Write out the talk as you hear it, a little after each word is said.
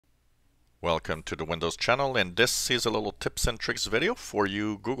Welcome to the Windows channel, and this is a little tips and tricks video for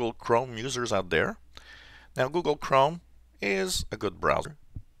you Google Chrome users out there. Now, Google Chrome is a good browser.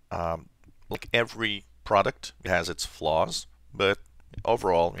 Like every product, it has its flaws, but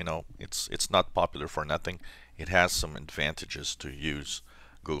overall, it's not popular for nothing. It has some advantages to use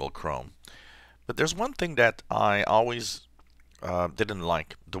Google Chrome. But there's one thing that I always didn't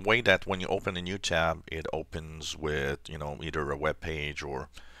like: the way that when you open a new tab, it opens with either a web page, or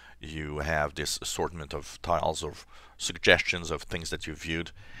you have this assortment of tiles of suggestions of things that you viewed.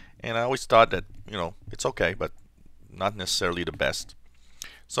 And I always thought that it's okay, but not necessarily the best.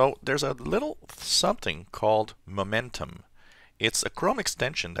 So there's a little something called Momentum. It's a Chrome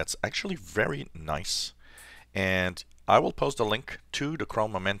extension that's actually very nice, and I will post a link to the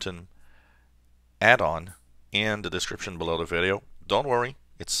Chrome Momentum add-on in the description below the video. Don't worry,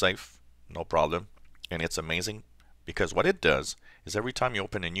 it's safe, no problem, and it's amazing because what it does is every time you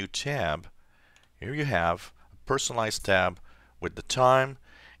open a new tab, here you have a personalized tab with the time,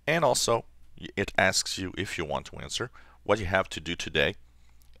 and also it asks you, if you want to answer, what you have to do today.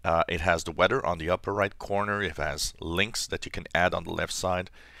 It has the weather on the upper right corner. It has links that you can add on the left side.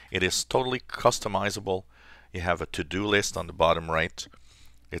 It is totally customizable. You have a to-do list on the bottom right.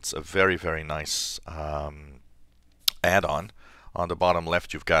 It's a very, very nice add-on. On the bottom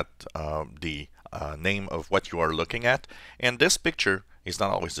left, you've got the name of what you are looking at, and this picture is not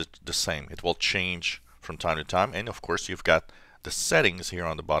always the same. It will change from time to time, and of course you've got the settings here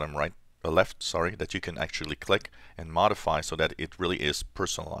on the bottom right, left, sorry, that you can actually click and modify so that it really is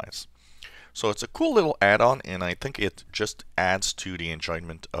personalized. So it's a cool little add-on, and I think it just adds to the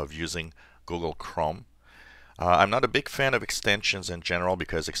enjoyment of using Google Chrome. I'm not a big fan of extensions in general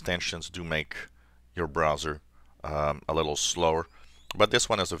because extensions do make your browser a little slower, but this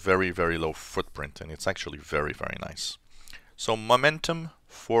one has a very, very low footprint, and it's actually very, very nice. So Momentum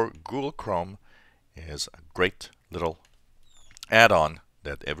for Google Chrome is a great little add-on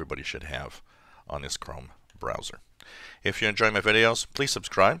that everybody should have on this Chrome browser. If you enjoy my videos, please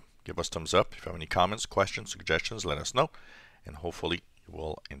subscribe, give us thumbs up. If you have any comments, questions, suggestions, let us know, and hopefully you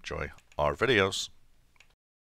will enjoy our videos.